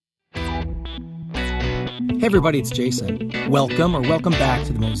Hey everybody, it's Jason. Welcome back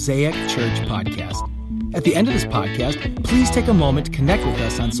to the Mosaic Church Podcast. At the end of this podcast, please take a moment to connect with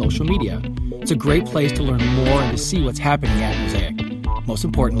us on social media. It's a great place to learn more and to see what's happening at Mosaic. Most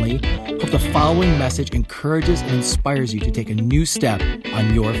importantly, hope the following message encourages and inspires you to take a new step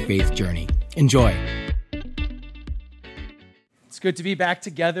on your faith journey. Enjoy. It's good to be back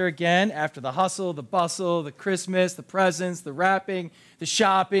together again after the hustle, the bustle, the Christmas, the presents, the wrapping, the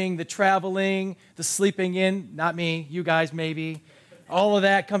shopping, the traveling, the sleeping in. Not me, you guys maybe. All of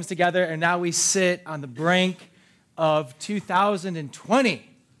that comes together, and now we sit on the brink of 2020.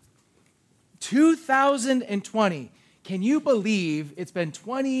 2020. Can you believe it's been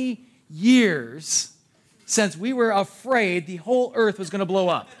 20 years since we were afraid the whole earth was going to blow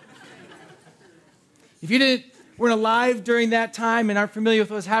up? If you weren't alive during that time and aren't familiar with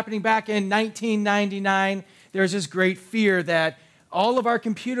what was happening back in 1999, there was this great fear that all of our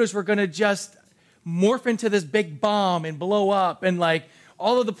computers were going to just morph into this big bomb and blow up, and like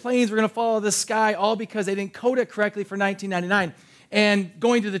all of the planes were going to fall out of the sky, all because they didn't code it correctly for 1999. And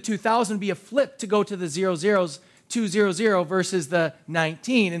going to the 2000 would be a flip to go to the 200 versus the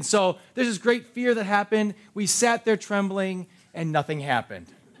 19. And so there's this great fear that happened. We sat there trembling, and nothing happened.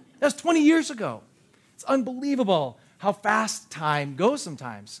 That was 20 years ago. It's unbelievable how fast time goes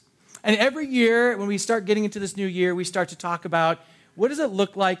sometimes. And every year, when we start getting into this new year, we start to talk about, what does it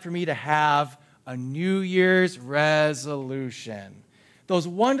look like for me to have a New Year's resolution? Those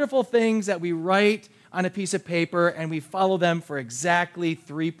wonderful things that we write on a piece of paper and we follow them for exactly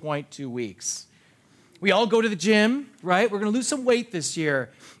 3.2 weeks. We all go to the gym, right? We're going to lose some weight this year.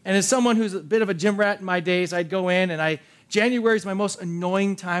 And as someone who's a bit of a gym rat in my days, I'd go in and January is my most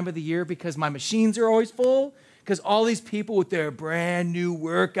annoying time of the year because my machines are always full, because all these people with their brand new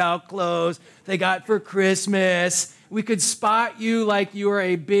workout clothes they got for Christmas, we could spot you like you were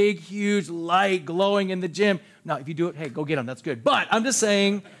a big, huge light glowing in the gym. Now, if you do it, hey, go get them. That's good. But I'm just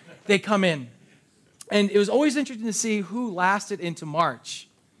saying, they come in. And it was always interesting to see who lasted into March,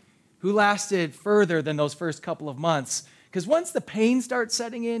 who lasted further than those first couple of months. Because once the pain starts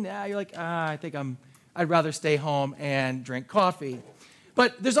setting in, you're like, I'd rather stay home and drink coffee.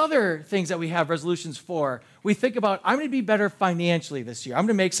 But there's other things that we have resolutions for. We think about, I'm going to be better financially this year. I'm going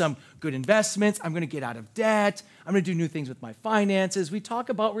to make some good investments. I'm going to get out of debt. I'm going to do new things with my finances. We talk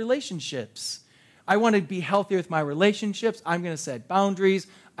about relationships. I want to be healthier with my relationships. I'm going to set boundaries.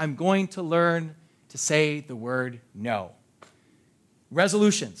 I'm going to learn to say the word no.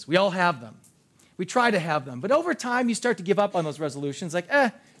 Resolutions. We all have them. We try to have them. But over time, you start to give up on those resolutions. Like,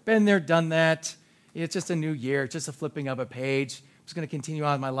 been there, done that. It's just a new year. It's just a flipping of a page. I'm just going to continue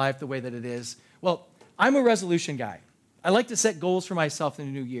on in my life the way that it is. Well, I'm a resolution guy. I like to set goals for myself in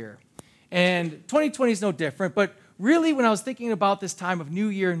the new year. And 2020 is no different. But really, when I was thinking about this time of New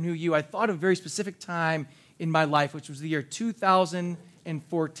Year, New You, I thought of a very specific time in my life, which was the year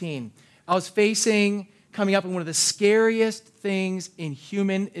 2014. I was coming up in one of the scariest things in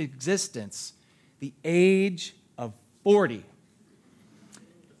human existence, the age of 40.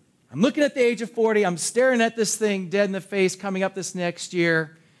 I'm looking at the age of 40. I'm staring at this thing dead in the face coming up this next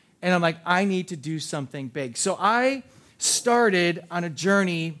year. And I'm like, I need to do something big. So I started on a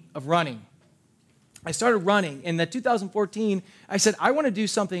journey of running. I started running. In 2014, I said, I want to do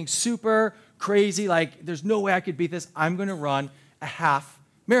something super crazy. Like, there's no way I could beat this. I'm going to run a half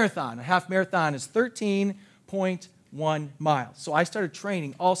marathon. A half marathon is 13.1 miles. So I started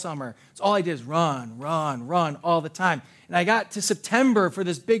training all summer. So all I did is run all the time. And I got to September for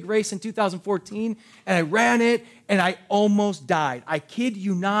this big race in 2014, and I ran it, and I almost died. I kid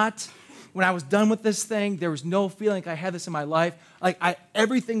you not. When I was done with this thing, there was no feeling like I had this in my life.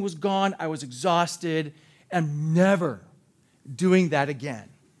 Everything was gone. I was exhausted. I'm never doing that again,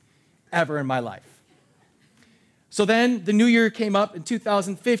 ever in my life. So then the new year came up in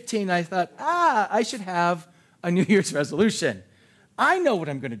 2015, and I thought, I should have a New Year's resolution. I know what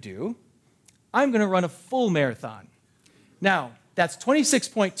I'm going to do. I'm going to run a full marathon. Now, that's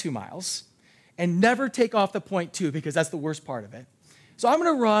 26.2 miles, and never take off the 0.2 because that's the worst part of it. So I'm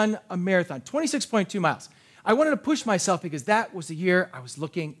going to run a marathon, 26.2 miles. I wanted to push myself because that was the year I was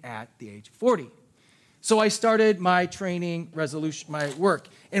looking at the age of 40. So I started my training resolution, my work.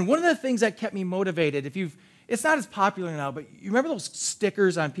 And one of the things that kept me motivated, it's not as popular now, but you remember those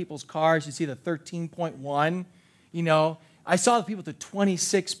stickers on people's cars? You see the 13.1, I saw the people with the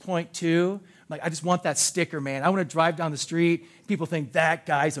 26.2. I just want that sticker, man. I want to drive down the street. People think that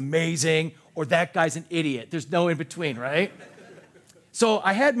guy's amazing or that guy's an idiot. There's no in between, right? So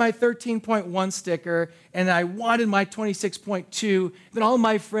I had my 13.1 sticker, and I wanted my 26.2. Then all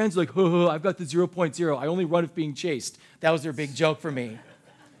my friends were like, I've got the 0.0. I only run if being chased. That was their big joke for me.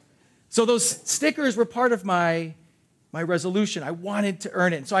 So those stickers were part of my resolution. I wanted to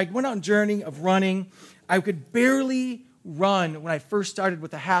earn it. And so I went on a journey of running. I could barely run when I first started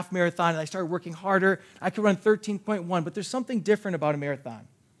with a half marathon, and I started working harder. I could run 13.1, but there's something different about a marathon.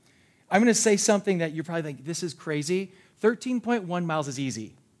 I'm going to say something that you probably think, this is crazy. 13.1 miles is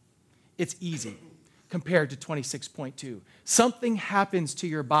easy. It's easy compared to 26.2. Something happens to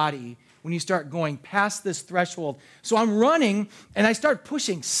your body when you start going past this threshold. So I'm running, and I start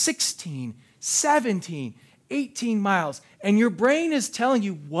pushing 16, 17, 18 miles, and your brain is telling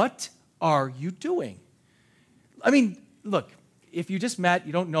you, what are you doing? I mean, look, if you just met,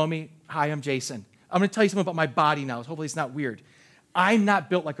 you don't know me, hi, I'm Jason. I'm going to tell you something about my body now. Hopefully it's not weird. I'm not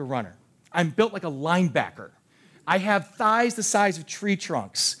built like a runner. I'm built like a linebacker. I have thighs the size of tree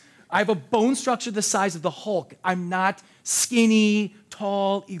trunks. I have a bone structure the size of the Hulk. I'm not skinny,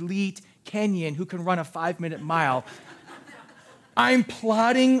 tall, elite Kenyan who can run a 5-minute mile. I'm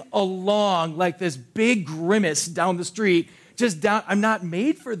plodding along like this big grimace down the street, I'm not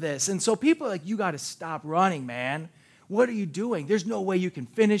made for this. And so people are like, you got to stop running, man. What are you doing? There's no way you can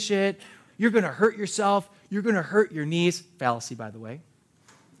finish it. You're going to hurt yourself. You're going to hurt your knees. Fallacy, by the way.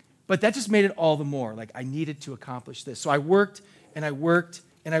 But that just made it all the more like I needed to accomplish this. So I worked and I worked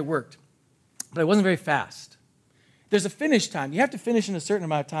and I worked. But I wasn't very fast. There's a finish time. You have to finish in a certain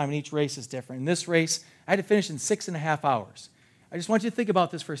amount of time, and each race is different. In this race, I had to finish in 6.5 hours. I just want you to think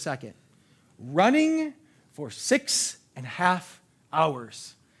about this for a second. Running for 6.5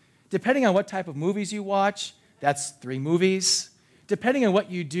 hours. Depending on what type of movies you watch, that's 3 movies. Depending on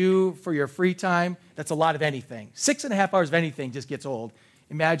what you do for your free time, that's a lot of anything. 6.5 hours of anything just gets old.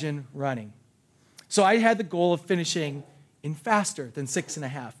 Imagine running. So I had the goal of finishing in faster than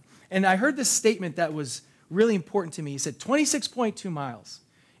 6.5. And I heard this statement that was really important to me. He said 26.2 miles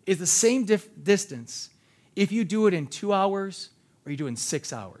is the same distance if you do it in 2 hours or you do it in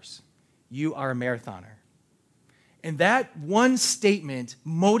 6 hours. You are a marathoner. And that one statement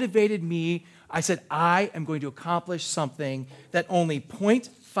motivated me. I said, I am going to accomplish something that only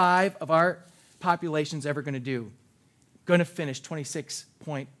 0.5 of our population is ever going to do. Going to finish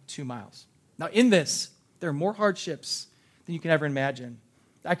 26.2 miles. Now, in this, there are more hardships than you can ever imagine.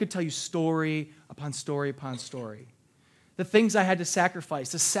 I could tell you story upon story upon story. The things I had to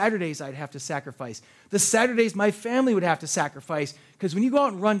sacrifice, the Saturdays I'd have to sacrifice, the Saturdays my family would have to sacrifice, because when you go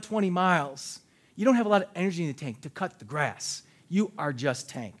out and run 20 miles, you don't have a lot of energy in the tank to cut the grass. You are just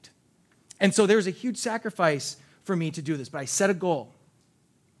tanked. And so there's a huge sacrifice for me to do this, but I set a goal.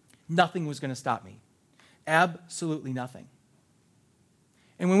 Nothing was going to stop me. Absolutely nothing.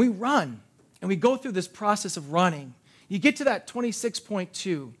 And when we run, and we go through this process of running, you get to that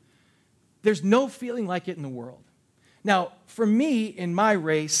 26.2, there's no feeling like it in the world. Now, for me, in my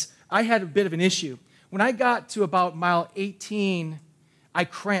race, I had a bit of an issue. When I got to about mile 18, I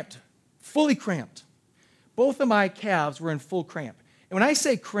cramped, fully cramped. Both of my calves were in full cramp. And when I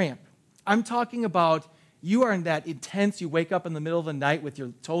say cramp, I'm talking about you are in that intense, you wake up in the middle of the night with your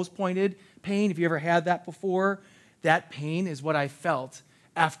toes pointed pain. If you ever had that before, that pain is what I felt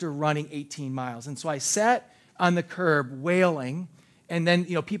after running 18 miles. And so I sat on the curb wailing, and then,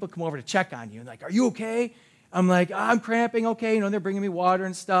 people come over to check on you and like, are you okay? I'm like, I'm cramping, okay. They're bringing me water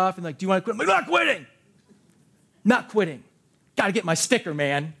and stuff, and like, do you want to quit? I'm like, not quitting. Not quitting. Got to get my sticker,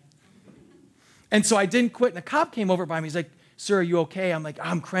 man. And so I didn't quit, and a cop came over by me. He's like, sir, are you okay? I'm like,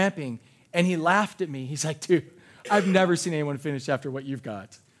 I'm cramping. And he laughed at me. He's like, dude, I've never seen anyone finish after what you've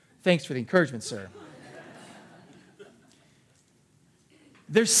got. Thanks for the encouragement, sir.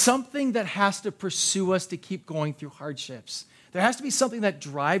 There's something that has to pursue us to keep going through hardships. There has to be something that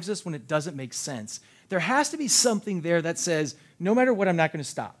drives us when it doesn't make sense. There has to be something there that says, no matter what, I'm not going to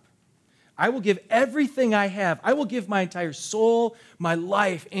stop. I will give everything I have. I will give my entire soul, my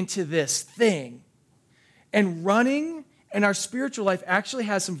life into this thing. And running and our spiritual life actually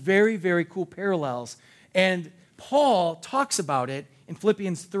has some very, very cool parallels. And Paul talks about it in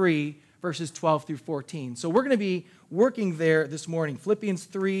Philippians 3, verses 12 through 14. So we're going to be working there this morning. Philippians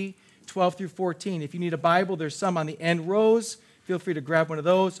 3, 12 through 14. If you need a Bible, there's some on the end rows. Feel free to grab one of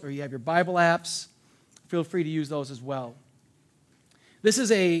those, or you have your Bible apps. Feel free to use those as well. This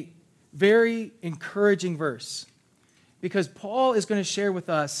is a very encouraging verse because Paul is going to share with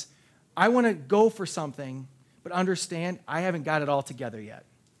us, I want to go for something, but understand I haven't got it all together yet.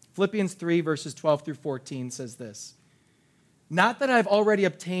 Philippians 3, verses 12 through 14 says this. Not that I've already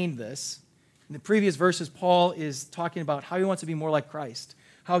obtained this. In the previous verses, Paul is talking about how he wants to be more like Christ,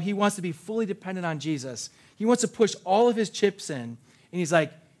 how he wants to be fully dependent on Jesus. He wants to push all of his chips in. And he's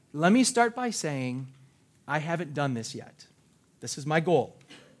like, let me start by saying, I haven't done this yet. This is my goal.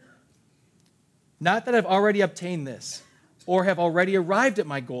 Not that I've already obtained this, or have already arrived at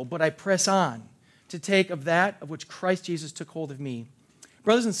my goal, but I press on to take of that of which Christ Jesus took hold of me.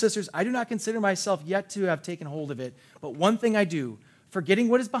 Brothers and sisters, I do not consider myself yet to have taken hold of it, but one thing I do, forgetting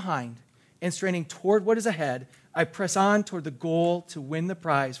what is behind and straining toward what is ahead, I press on toward the goal to win the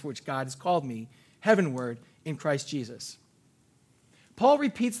prize for which God has called me heavenward in Christ Jesus. Paul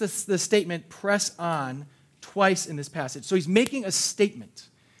repeats the statement, press on, twice in this passage. So he's making a statement.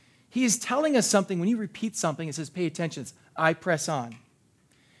 He is telling us something. When you repeat something, it says, pay attention. It's, I press on.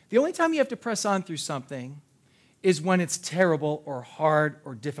 The only time you have to press on through something is when it's terrible or hard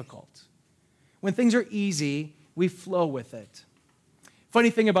or difficult. When things are easy, we flow with it.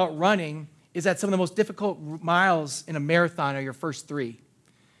 Funny thing about running is that some of the most difficult miles in a marathon are your first 3.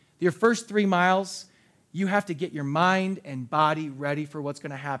 Your first 3 miles, you have to get your mind and body ready for what's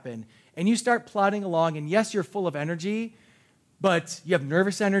going to happen. And you start plodding along, and yes, you're full of energy, but you have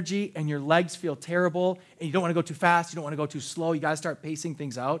nervous energy, and your legs feel terrible, and you don't want to go too fast, you don't want to go too slow, you got to start pacing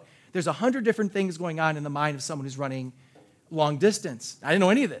things out. There's 100 different things going on in the mind of someone who's running long distance. I didn't know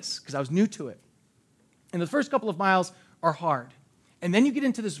any of this because I was new to it. And the first couple of miles are hard. And then you get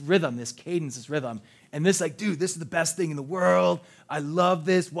into this rhythm, this cadence, this rhythm. And this like, dude, this is the best thing in the world. I love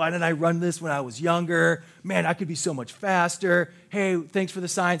this. Why didn't I run this when I was younger? Man, I could be so much faster. Hey, thanks for the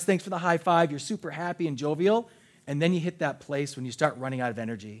signs. Thanks for the high five. You're super happy and jovial. And then you hit that place when you start running out of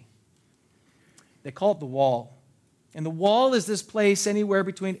energy. They call it the wall. And the wall is this place anywhere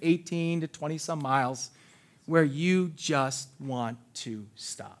between 18 to 20 some miles where you just want to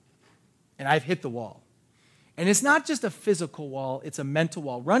stop. And I've hit the wall. And it's not just a physical wall, it's a mental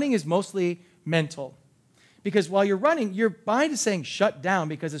wall. Running is mostly mental. Because while you're running, your mind is saying shut down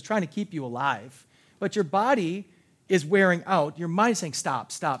because it's trying to keep you alive. But your body is wearing out. Your mind is saying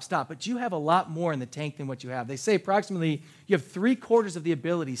stop, stop, stop. But you have a lot more in the tank than what you have. They say approximately you have 3/4 of the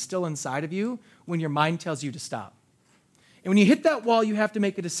ability still inside of you when your mind tells you to stop. And when you hit that wall, you have to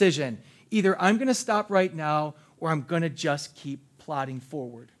make a decision. Either I'm going to stop right now or I'm going to just keep plodding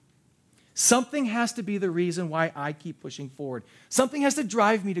forward. Something has to be the reason why I keep pushing forward. Something has to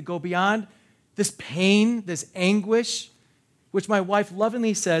drive me to go beyond this pain, this anguish, which my wife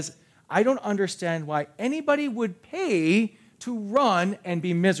lovingly says, I don't understand why anybody would pay to run and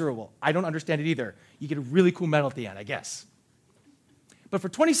be miserable. I don't understand it either. You get a really cool medal at the end, I guess. But for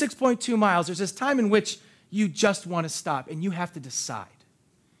 26.2 miles, there's this time in which you just want to stop, and you have to decide.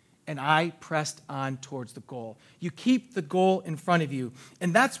 And I pressed on towards the goal. You keep the goal in front of you.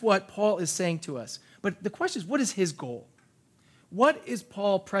 And that's what Paul is saying to us. But the question is, what is his goal? What is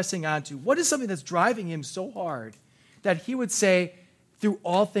Paul pressing on to? What is something that's driving him so hard that he would say, through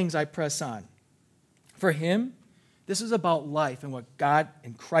all things I press on? For him, this is about life and what God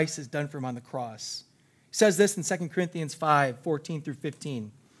and Christ has done for him on the cross. He says this in 2 Corinthians 5:14 through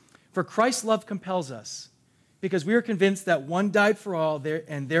 15. For Christ's love compels us, because we are convinced that one died for all,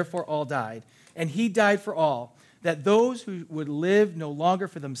 and therefore all died. And he died for all, that those who would live no longer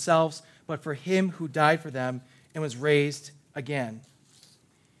for themselves, but for him who died for them and was raised again.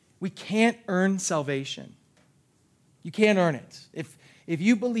 We can't earn salvation. You can't earn it. If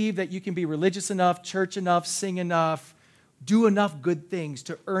you believe that you can be religious enough, church enough, sing enough, do enough good things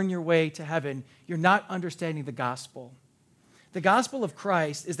to earn your way to heaven, you're not understanding the gospel. The gospel of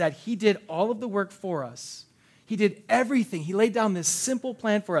Christ is that he did all of the work for us. He did everything. He laid down this simple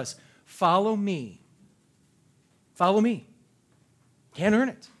plan for us. Follow me. Follow me. Can't earn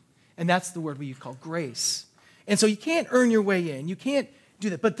it. And that's the word we call grace. And so you can't earn your way in. You can't do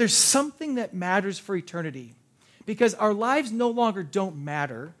that. But there's something that matters for eternity. Because our lives no longer don't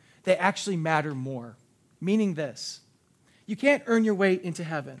matter. They actually matter more. Meaning this. You can't earn your way into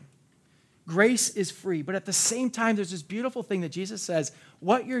heaven. Grace is free. But at the same time, there's this beautiful thing that Jesus says,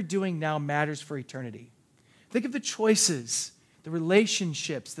 what you're doing now matters for eternity. Think of the choices, the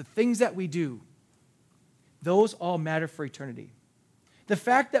relationships, the things that we do. Those all matter for eternity. The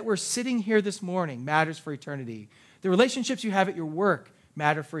fact that we're sitting here this morning matters for eternity. The relationships you have at your work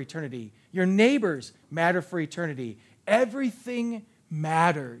matter for eternity. Your neighbors matter for eternity. Everything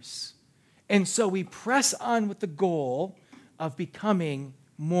matters. And so we press on with the goal of becoming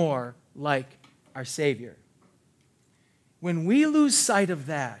more like our Savior. When we lose sight of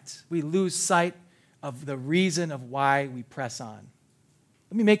that, we lose sight of the reason of why we press on.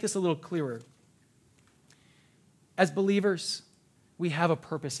 Let me make this a little clearer. As believers, we have a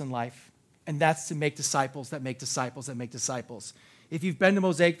purpose in life, and that's to make disciples that make disciples that make disciples. If you've been to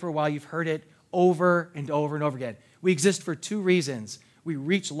Mosaic for a while, you've heard it over and over and over again. We exist for 2 reasons. We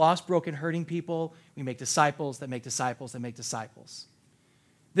reach lost, broken, hurting people. We make disciples that make disciples that make disciples.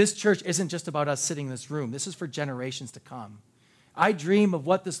 This church isn't just about us sitting in this room. This is for generations to come. I dream of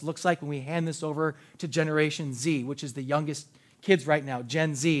what this looks like when we hand this over to Generation Z, which is the youngest kids right now,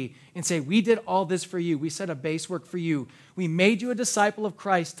 Gen Z, and say, we did all this for you. We set a base work for you. We made you a disciple of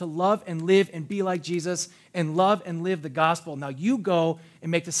Christ to love and live and be like Jesus and love and live the gospel. Now you go and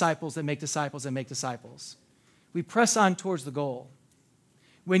make disciples and make disciples and make disciples. We press on towards the goal.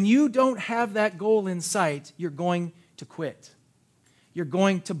 When you don't have that goal in sight, you're going to quit. You're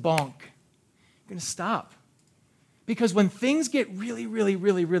going to bonk. You're going to stop. Because when things get really, really,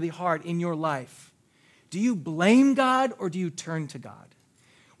 really, really hard in your life, do you blame God or do you turn to God?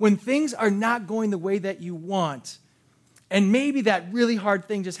 When things are not going the way that you want, and maybe that really hard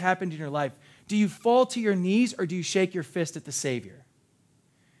thing just happened in your life, do you fall to your knees or do you shake your fist at the Savior?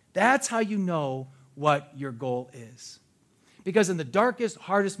 That's how you know what your goal is. Because in the darkest,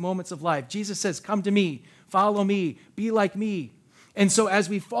 hardest moments of life, Jesus says, come to me, follow me, be like me. And so as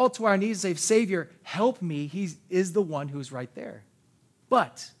we fall to our knees and say, Savior, help me, he is the one who's right there.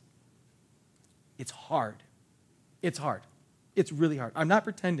 But it's hard. It's hard. It's really hard. I'm not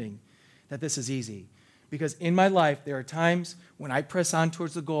pretending that this is easy. Because in my life, there are times when I press on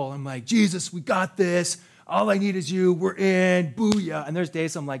towards the goal. I'm like, Jesus, we got this. All I need is you. We're in. Booyah. And there's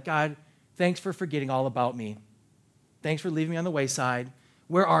days I'm like, God, thanks for forgetting all about me. Thanks for leaving me on the wayside.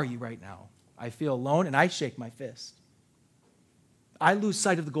 Where are you right now? I feel alone, and I shake my fist. I lose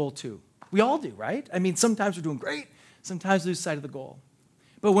sight of the goal too. We all do, right? I mean, sometimes we're doing great. Sometimes we lose sight of the goal.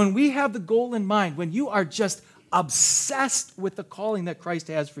 But when we have the goal in mind, when you are just obsessed with the calling that Christ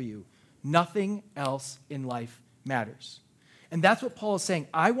has for you, nothing else in life matters. And that's what Paul is saying.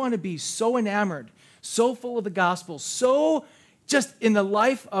 I want to be so enamored, so full of the gospel, so just in the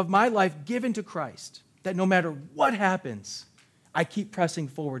life of my life given to Christ, that no matter what happens, I keep pressing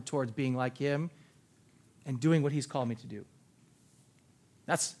forward towards being like him and doing what he's called me to do.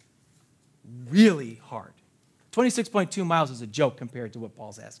 That's really hard. 26.2 miles is a joke compared to what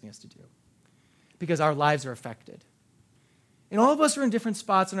Paul's asking us to do, because our lives are affected. And all of us are in different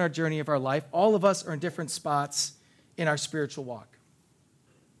spots in our journey of our life. All of us are in different spots in our spiritual walk.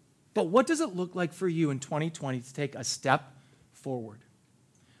 But what does it look like for you in 2020 to take a step forward?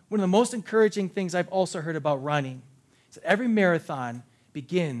 One of the most encouraging things I've also heard about running is that every marathon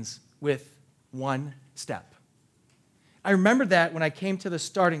begins with one step. I remember that when I came to the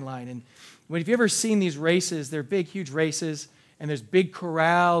starting line. And if you've ever seen these races, they're big, huge races, and there's big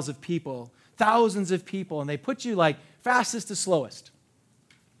corrals of people, thousands of people, and they put you like fastest to slowest.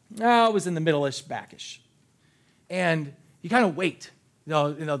 I was in the middle-ish, backish. And you kind of wait. You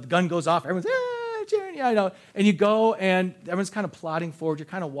know, the gun goes off, everyone's, cheering, yeah, I know. And you go, and everyone's kind of plodding forward. You're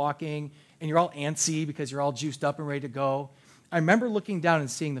kind of walking, and you're all antsy because you're all juiced up and ready to go. I remember looking down and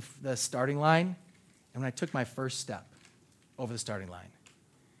seeing the starting line, and when I took my first step over the starting line,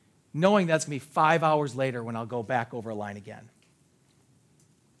 knowing that's going to be 5 hours later when I'll go back over a line again.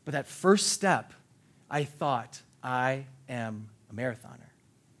 But that first step, I thought, I am a marathoner.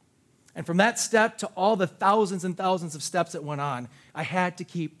 And from that step to all the thousands and thousands of steps that went on, I had to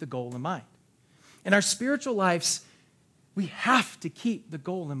keep the goal in mind. In our spiritual lives, we have to keep the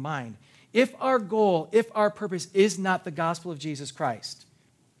goal in mind. If our goal, if our purpose is not the gospel of Jesus Christ,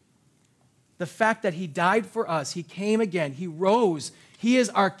 the fact that he died for us, he came again, he rose, he is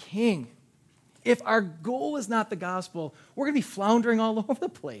our king. If our goal is not the gospel, we're going to be floundering all over the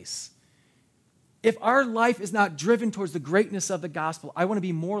place. If our life is not driven towards the greatness of the gospel, I want to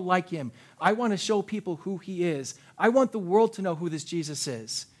be more like him. I want to show people who he is. I want the world to know who this Jesus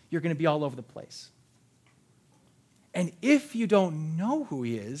is. You're going to be all over the place. And if you don't know who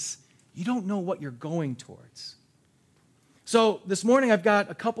he is, you don't know what you're going towards. So this morning I've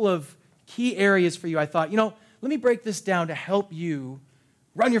got a couple of key areas for you. I thought, let me break this down to help you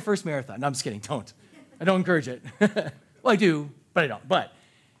run your first marathon. No, I'm just kidding. Don't. I don't encourage it. Well, I do, but I don't. But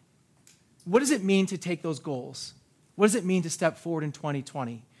what does it mean to take those goals? What does it mean to step forward in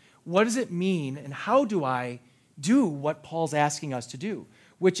 2020? What does it mean, and how do I do what Paul's asking us to do,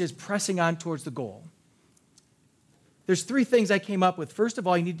 which is pressing on towards the goal? There's 3 things I came up with. First of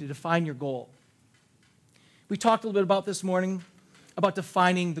all, you need to define your goal. We talked a little bit about this morning, about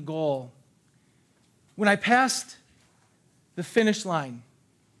defining the goal. When I passed the finish line,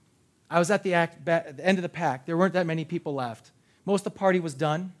 I was at the end of the pack. There weren't that many people left. Most of the party was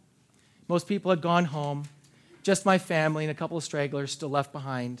done. Most people had gone home. Just my family and a couple of stragglers still left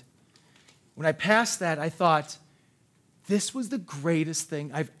behind. When I passed that, I thought, this was the greatest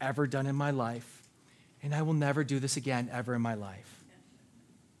thing I've ever done in my life, and I will never do this again ever in my life.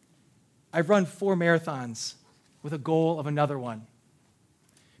 I've run 4 marathons with a goal of another one.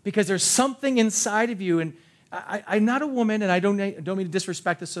 Because there's something inside of you, and I'm not a woman, and I don't mean to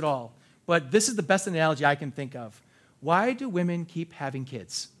disrespect this at all, but this is the best analogy I can think of. why do women keep having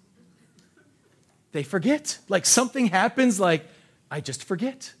kids? They forget. Like something happens, like, I just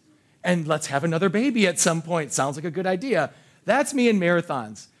forget. And let's have another baby at some point. Sounds like a good idea. That's me in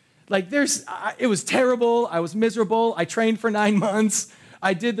marathons. Like it was terrible. I was miserable. I trained for 9 months.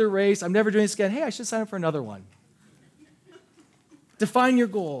 I did the race. I'm never doing this again. Hey, I should sign up for another one. Define your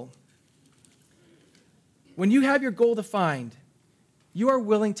goal. When you have your goal defined, you are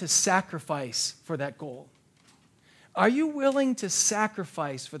willing to sacrifice for that goal. Are you willing to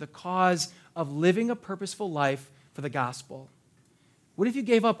sacrifice for the cause of living a purposeful life for the gospel? What if you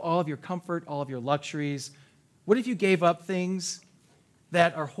gave up all of your comfort, all of your luxuries? What if you gave up things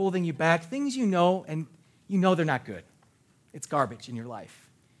that are holding you back, things you know and you know they're not good? It's garbage in your life,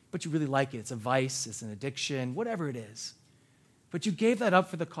 but you really like it. It's a vice, it's an addiction, whatever it is. But you gave that up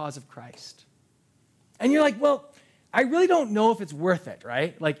for the cause of Christ. And you're like, well, I really don't know if it's worth it,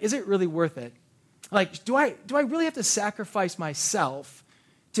 right? Like, is it really worth it? Like, do I really have to sacrifice myself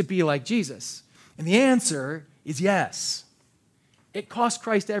to be like Jesus? And the answer is yes. It cost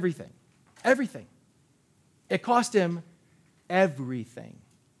Christ everything. Everything. It cost him everything.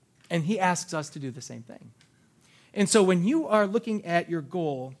 And he asks us to do the same thing. And so when you are looking at your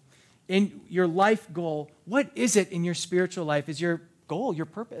goal, in your life goal, what is it in your spiritual life is your goal, your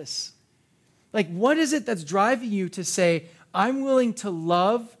purpose? Like, what is it that's driving you to say, I'm willing to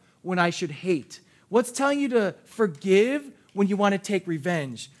love when I should hate? What's telling you to forgive when you want to take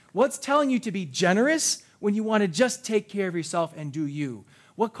revenge? What's telling you to be generous when you want to just take care of yourself and do you?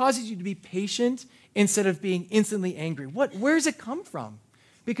 What causes you to be patient instead of being instantly angry? Where does it come from?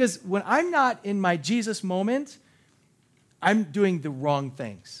 Because when I'm not in my Jesus moment, I'm doing the wrong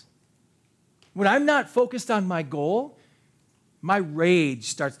things. When I'm not focused on my goal, my rage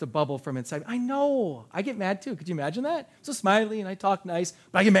starts to bubble from inside. I know. I get mad too. Could you imagine that? I'm so smiley and I talk nice,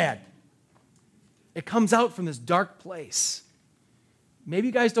 but I get mad. It comes out from this dark place. Maybe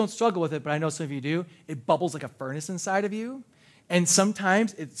you guys don't struggle with it, but I know some of you do. It bubbles like a furnace inside of you. And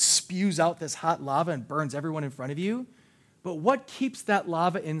sometimes it spews out this hot lava and burns everyone in front of you. But what keeps that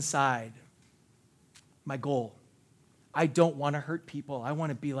lava inside? My goal. I don't want to hurt people. I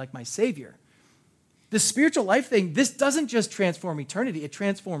want to be like my Savior. The spiritual life thing, this doesn't just transform eternity, it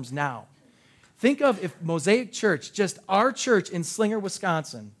transforms now. Think of if Mosaic Church, just our church in Slinger,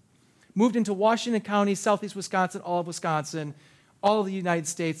 Wisconsin, moved into Washington County, southeast Wisconsin, all of Wisconsin, all of the United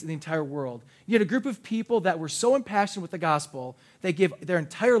States, and the entire world. You had a group of people that were so impassioned with the gospel, they give their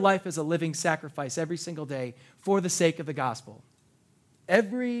entire life as a living sacrifice every single day for the sake of the gospel.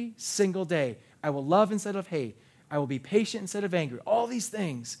 Every single day, I will love instead of hate. I will be patient instead of angry. All these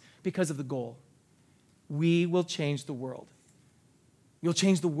things because of the goal. We will change the world. You'll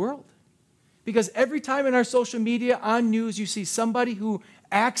change the world. Because every time in our social media, on news, you see somebody who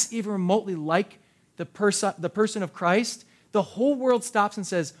acts even remotely like the person of Christ, the whole world stops and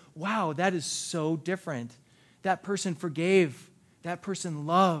says, wow, that is so different. That person forgave. That person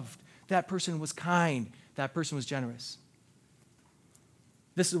loved. That person was kind. That person was generous.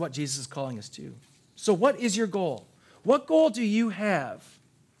 This is what Jesus is calling us to. So what is your goal? What goal do you have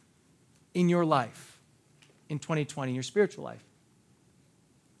in your life in 2020, in your spiritual life?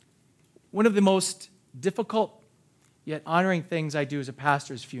 One of the most difficult yet honoring things I do as a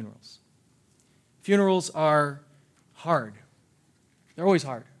pastor is funerals. Funerals are hard. They're always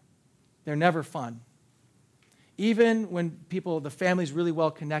hard. They're never fun. Even when the family's really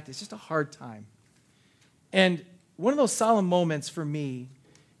well connected, it's just a hard time. And one of those solemn moments for me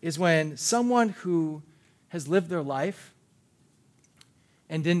is when someone who has lived their life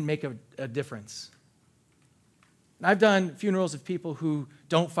and didn't make a difference. And I've done funerals of people who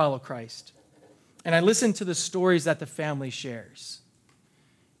don't follow Christ. And I listen to the stories that the family shares.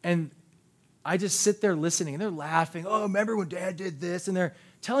 And I just sit there listening, and they're laughing. Oh, remember when Dad did this? And they're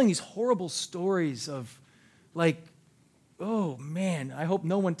telling these horrible stories of, like, oh, man, I hope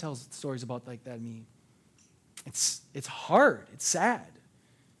no one tells stories about like that to me. It's hard. It's sad.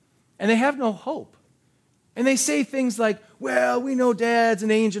 And they have no hope. And they say things like, well, we know Dad's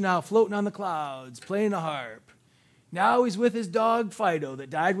an angel now floating on the clouds, playing the harp. Now he's with his dog Fido that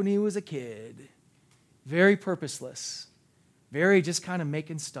died when he was a kid. Very purposeless. Very just kind of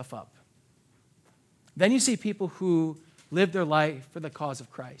making stuff up. Then you see people who live their life for the cause of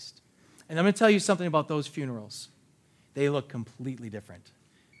Christ. And I'm going to tell you something about those funerals. They look completely different.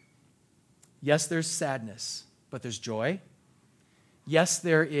 Yes, there's sadness, but there's joy. Yes,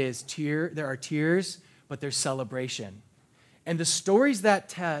 there are tears, but there's celebration. And the stories that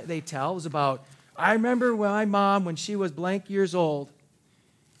they tell is about, I remember when my mom, when she was blank years old,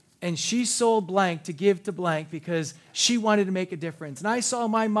 and she sold blank to give to blank because she wanted to make a difference. And I saw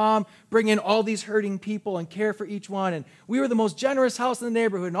my mom bring in all these hurting people and care for each one. And we were the most generous house in the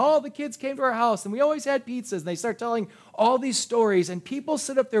neighborhood. And all the kids came to our house. And we always had pizzas. And they start telling all these stories. And people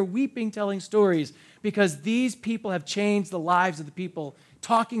sit up there weeping, telling stories because these people have changed the lives of the people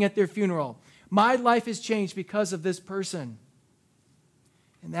talking at their funeral. My life has changed because of this person.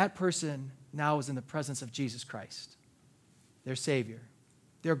 And that person now is in the presence of Jesus Christ, their Savior.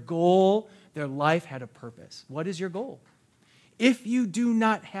 Their goal, their life had a purpose. What is your goal? If you do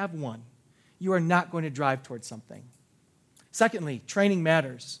not have one, you are not going to drive towards something. Secondly, training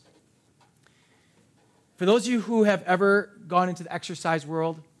matters. For those of you who have ever gone into the exercise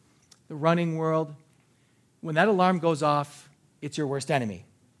world, the running world, when that alarm goes off, it's your worst enemy.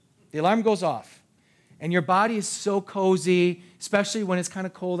 The alarm goes off, and your body is so cozy, especially when it's kind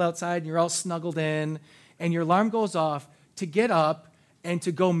of cold outside and you're all snuggled in, and your alarm goes off to get up and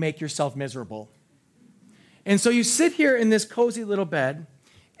to go make yourself miserable. And so you sit here in this cozy little bed,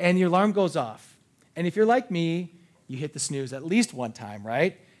 and your alarm goes off. And if you're like me, you hit the snooze at least one time,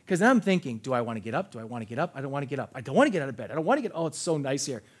 right? Because then I'm thinking, do I want to get up? Do I want to get up? I don't want to get up. I don't want to get out of bed. I don't want to get, oh, it's so nice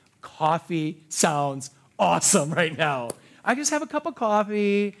here. Coffee sounds awesome right now. I just have a cup of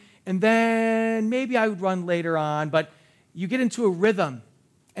coffee, and then maybe I would run later on. But you get into a rhythm,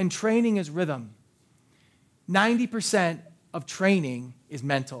 and training is rhythm. 90% of training is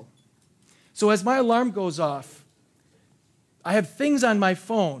mental. So as my alarm goes off, I have things on my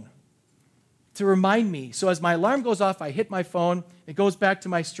phone to remind me. So as my alarm goes off, I hit my phone, it goes back to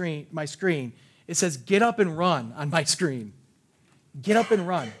my screen. It says, get up and run on my screen. Get up and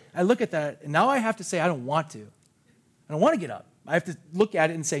run. I look at that, and now I have to say, I don't want to. I don't want to get up. I have to look at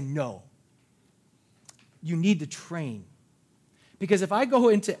it and say, no. You need to train. Because if I go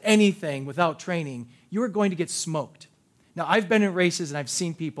into anything without training, you are going to get smoked. Now, I've been in races and I've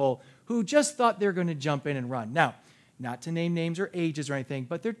seen people who just thought they're going to jump in and run. Now, not to name names or ages or anything,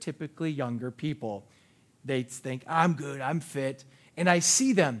 but they're typically younger people. They think, I'm good, I'm fit. And I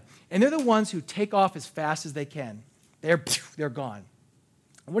see them, and they're the ones who take off as fast as they can. They're gone.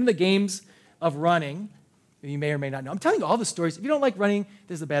 One of the games of running, you may or may not know. I'm telling you all the stories. If you don't like running,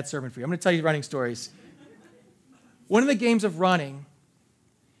 this is a bad sermon for you. I'm going to tell you running stories. One of the games of running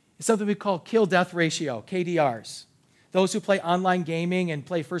is something we call kill-death ratio, KDRs. Those who play online gaming and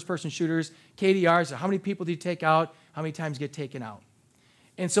play first-person shooters, KDRs are how many people do you take out, how many times get taken out.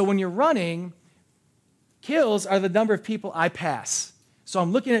 And so when you're running, kills are the number of people I pass. So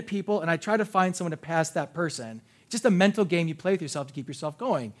I'm looking at people, and I try to find someone to pass that person. Just a mental game you play with yourself to keep yourself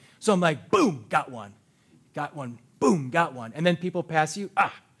going. So I'm like, boom, got one, boom, got one. And then people pass you,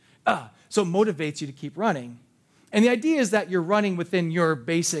 So it motivates you to keep running. And the idea is that you're running within your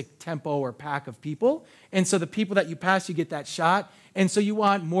basic tempo or pack of people. And so the people that you pass, you get that shot. And so you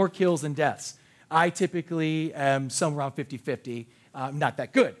want more kills than deaths. I typically am somewhere around 50-50. Not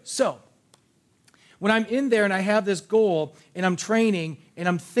that good. So when I'm in there and I have this goal and I'm training and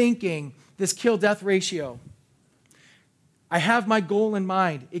I'm thinking this kill-death ratio, I have my goal in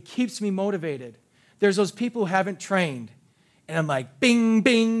mind. It keeps me motivated. There's those people who haven't trained. And I'm like, bing,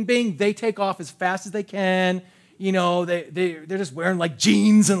 bing, bing. They take off as fast as they can. You know, they're just wearing like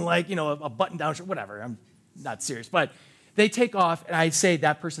jeans and like, you know, a button-down shirt, whatever. I'm not serious. But they take off, and I say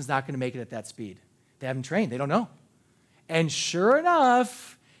that person's not going to make it at that speed. They haven't trained. They don't know. And sure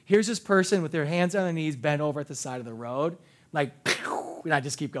enough, here's this person with their hands on their knees bent over at the side of the road, like, and I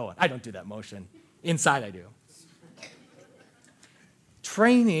just keep going. I don't do that motion. Inside I do.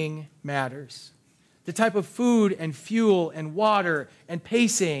 Training matters. The type of food and fuel and water and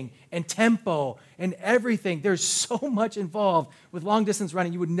pacing and tempo and everything. There's so much involved with long-distance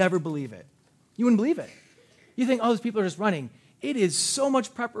running, you would never believe it. You wouldn't believe it. You think, oh, those people are just running. It is so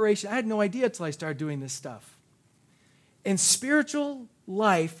much preparation. I had no idea until I started doing this stuff. And spiritual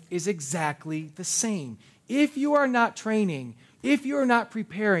life is exactly the same. If you are not training, if you are not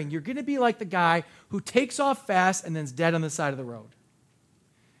preparing, you're going to be like the guy who takes off fast and then's dead on the side of the road.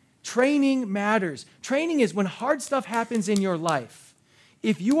 Training matters. Training is when hard stuff happens in your life.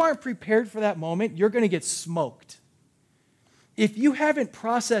 If you aren't prepared for that moment, you're going to get smoked. If you haven't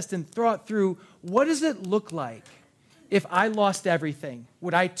processed and thought through, what does it look like if I lost everything?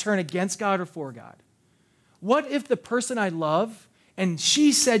 Would I turn against God or for God? What if the person I love, and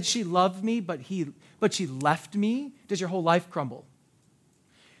she said she loved me, but she left me? Does your whole life crumble?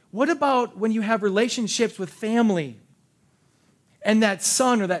 What about when you have relationships with family, and that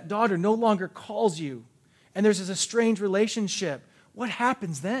son or that daughter no longer calls you, and there's this estranged relationship? What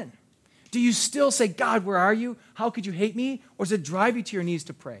happens then? Do you still say, God, where are you? How could you hate me? Or does it drive you to your knees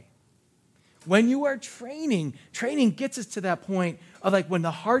to pray? When you are training gets us to that point of like when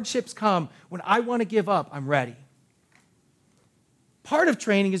the hardships come, when I want to give up, I'm ready. Part of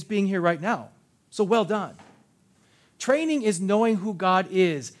training is being here right now. So well done. Training is knowing who God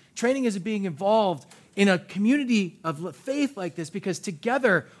is. Training is being involved in a community of faith like this because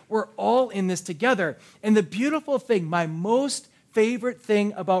together, we're all in this together. And the beautiful thing, my most favorite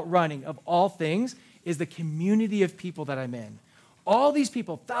thing about running of all things is the community of people that I'm in. All these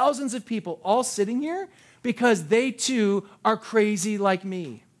people, thousands of people, all sitting here because they too are crazy like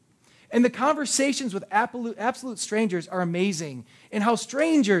me. And the conversations with absolute strangers are amazing. And how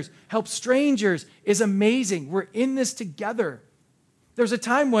strangers help strangers is amazing. We're in this together. There was a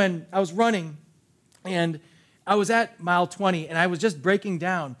time when I was running and I was at mile 20 and I was just breaking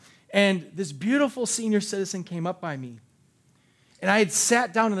down. And this beautiful senior citizen came up by me. And I had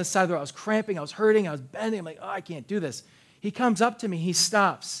sat down on the side of the road. I was cramping, I was hurting, I was bending. I'm like, oh, I can't do this. He comes up to me, he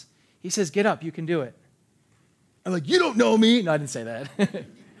stops. He says, get up, you can do it. I'm like, you don't know me. No, I didn't say that.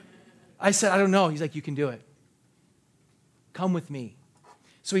 I said, I don't know. He's like, you can do it. Come with me.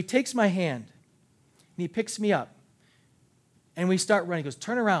 So he takes my hand and he picks me up and we start running. He goes,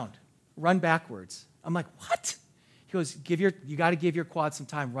 turn around, run backwards. I'm like, what? He goes, you got to give your quads some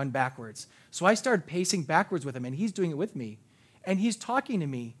time, run backwards. So I started pacing backwards with him and he's doing it with me. And he's talking to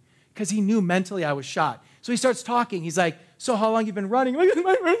me because he knew mentally I was shot. So he starts talking. He's like, so how long you been running? I'm like, it's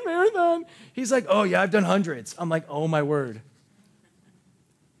my first marathon. He's like, oh yeah, I've done hundreds. I'm like, oh my word.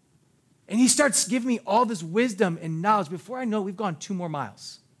 And he starts giving me all this wisdom and knowledge. Before I know it, we've gone 2 more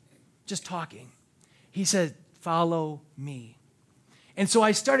miles, just talking. He said, follow me. And so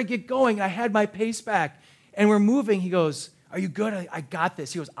I started to get going. I had my pace back, and we're moving. He goes, are you good? I got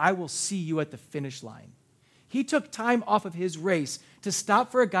this. He goes, I will see you at the finish line. He took time off of his race to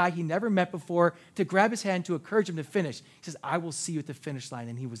stop for a guy he never met before, to grab his hand, to encourage him to finish. He says, I will see you at the finish line,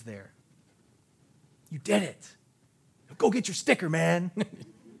 and he was there. You did it. Go get your sticker, man.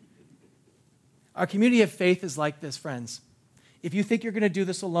 Our community of faith is like this, friends. If you think you're going to do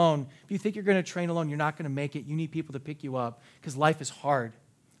this alone, if you think you're going to train alone, you're not going to make it. You need people to pick you up because life is hard.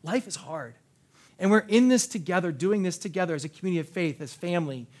 Life is hard. And we're in this together, doing this together as a community of faith, as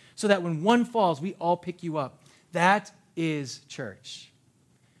family, so that when one falls, we all pick you up. That is church.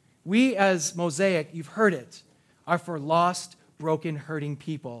 We as Mosaic, you've heard it, are for lost, broken, hurting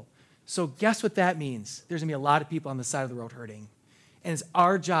people. So guess what that means? There's going to be a lot of people on the side of the road hurting. And it's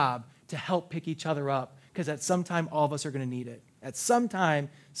our job to help pick each other up, because at some time, all of us are going to need it. At some time,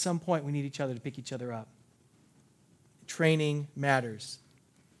 some point, we need each other to pick each other up. Training matters.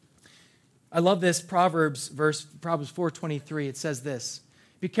 I love this Proverbs 4:23. It says this,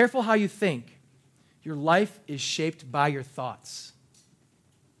 be careful how you think. Your life is shaped by your thoughts.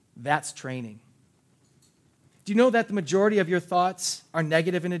 That's training. Do you know that the majority of your thoughts are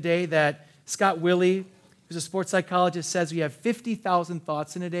negative in a day? That Scott Willey, who's a sports psychologist, says we have 50,000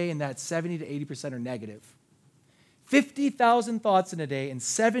 thoughts in a day, and that 70 to 80% are negative. 50,000 thoughts in a day, and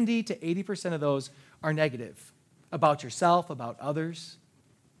 70 to 80% of those are negative. About yourself, about others.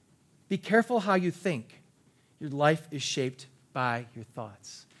 Be careful how you think. Your life is shaped by your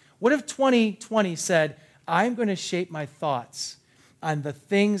thoughts. What if 2020 said, I'm going to shape my thoughts on the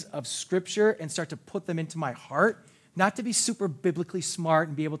things of Scripture and start to put them into my heart, not to be super biblically smart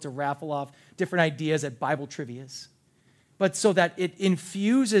and be able to raffle off different ideas at Bible trivias, but so that it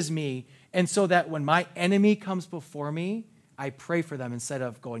infuses me, and so that when my enemy comes before me, I pray for them instead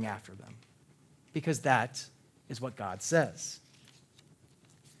of going after them, because that is what God says.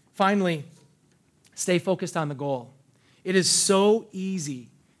 Finally, stay focused on the goal. It is so easy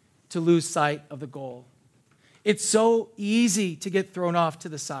to lose sight of the goal. It's so easy to get thrown off to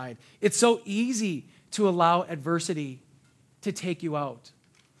the side. It's so easy to allow adversity to take you out.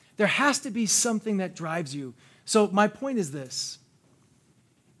 There has to be something that drives you. So my point is this.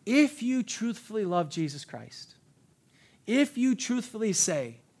 If you truthfully love Jesus Christ, if you truthfully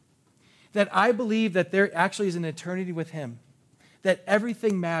say that I believe that there actually is an eternity with him, that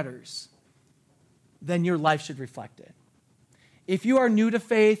everything matters, then your life should reflect it. If you are new to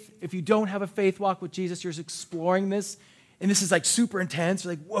faith, if you don't have a faith walk with Jesus, you're just exploring this, and this is like super intense,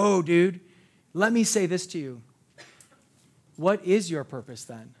 you're like, whoa, dude, let me say this to you. What is your purpose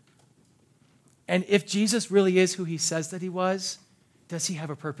then? And if Jesus really is who he says that he was, does he have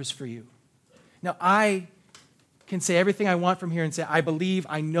a purpose for you? Now, I can say everything I want from here and say, I believe,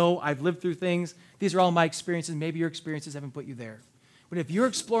 I know, I've lived through things. These are all my experiences. Maybe your experiences haven't put you there. But if you're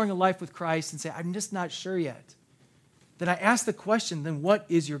exploring a life with Christ and say, I'm just not sure yet, then I ask the question, then what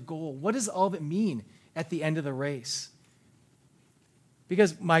is your goal? What does all of it mean at the end of the race?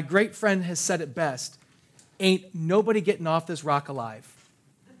 Because my great friend has said it best, ain't nobody getting off this rock alive.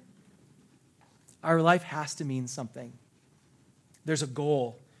 our life has to mean something. There's a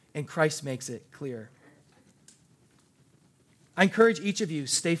goal, and Christ makes it clear. I encourage each of you,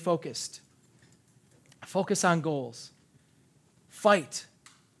 stay focused. Focus on goals. Fight.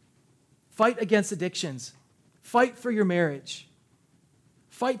 Fight against addictions. Fight for your marriage.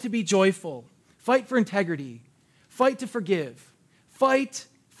 Fight to be joyful. Fight for integrity. Fight to forgive. Fight,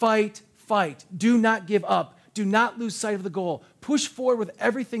 fight, fight. Do not give up. Do not lose sight of the goal. Push forward with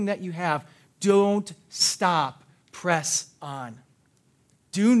everything that you have. Don't stop. Press on.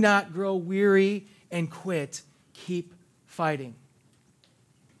 Do not grow weary and quit. Keep fighting.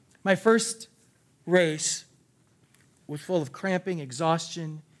 My first race was full of cramping,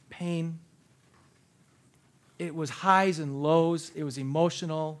 exhaustion, pain. It was highs and lows. It was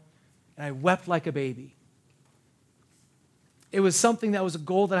emotional, and I wept like a baby. It was something that was a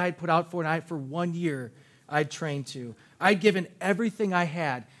goal that I had put out for, and for 1 year, I'd trained to. I'd given everything I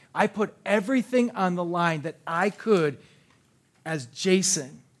had. I put everything on the line that I could as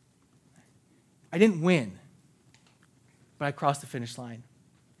Jason. I didn't win, but I crossed the finish line.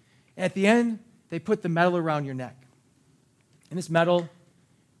 And at the end, they put the medal around your neck. And this medal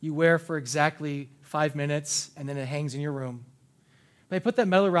you wear for exactly 5 minutes, and then it hangs in your room. But they put that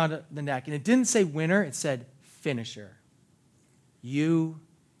medal around the neck, and it didn't say winner, it said finisher. You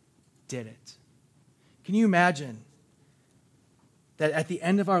did it. Can you imagine that at the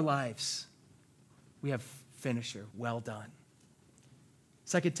end of our lives, we have finisher, well done?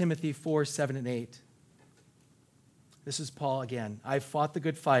 2 Timothy 4, 7, and 8. This is Paul again. I've fought the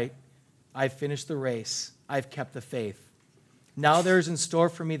good fight. I've finished the race. I've kept the faith. Now there is in store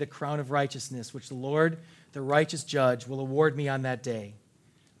for me the crown of righteousness, which the Lord, the righteous judge, will award me on that day.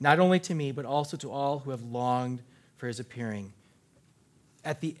 Not only to me, but also to all who have longed for his appearing.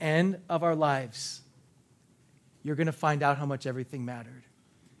 At the end of our lives, you're going to find out how much everything mattered.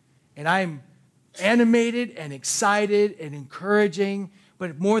 And I'm animated and excited and encouraging,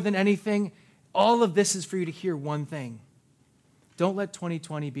 but more than anything, all of this is for you to hear one thing. Don't let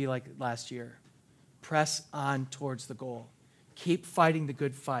 2020 be like last year. Press on towards the goal. Keep fighting the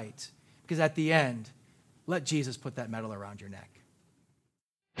good fight, because at the end, let Jesus put that medal around your neck.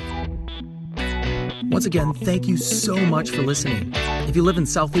 Once again, thank you so much for listening. If you live in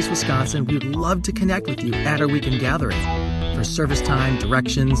Southeast Wisconsin, we would love to connect with you at our weekend gathering. For service time,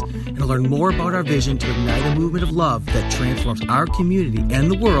 directions, and to learn more about our vision to ignite a movement of love that transforms our community and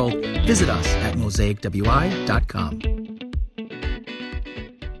the world, visit us at mosaicwi.com.